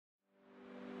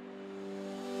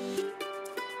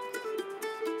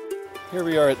Here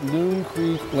we are at Loon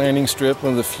Creek landing strip,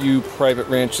 one of the few private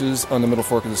ranches on the Middle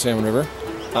Fork of the Salmon River.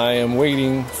 I am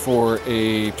waiting for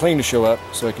a plane to show up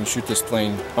so I can shoot this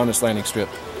plane on this landing strip.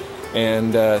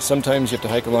 And sometimes you have to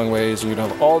hike a long ways and you don't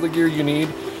have all the gear you need,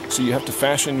 so you have to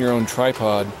fashion your own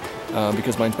tripod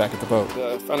because mine's back at the boat.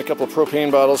 Found a couple of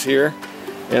propane bottles here,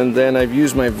 and then I've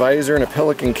used my visor and a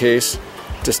pelican case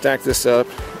to stack this up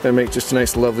and make just a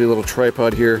nice lovely little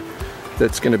tripod here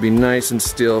that's going to be nice and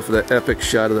still for that epic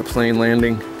shot of the plane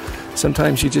landing.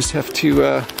 Sometimes you just have to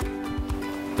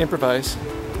improvise.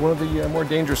 One of the more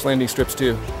dangerous landing strips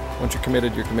too. Once you're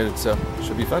committed, so it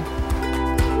should be fun.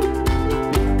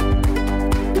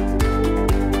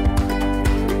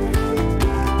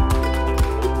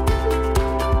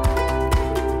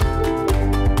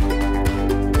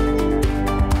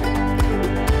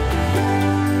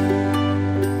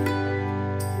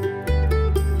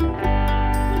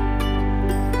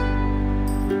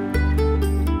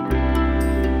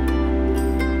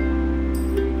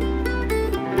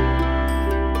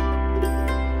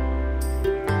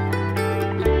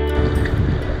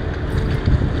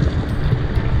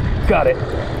 Got it.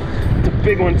 It's a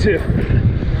big one too.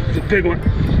 It's a big one.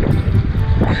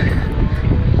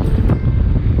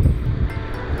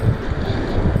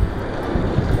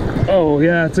 Oh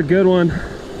yeah, it's a good one.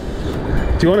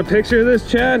 Do you want a picture of this,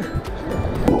 Chad?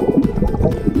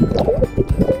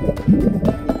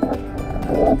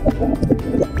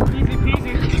 Easy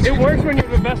peasy. It works when you're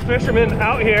the best fisherman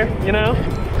out here, you know?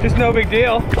 Just no big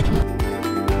deal.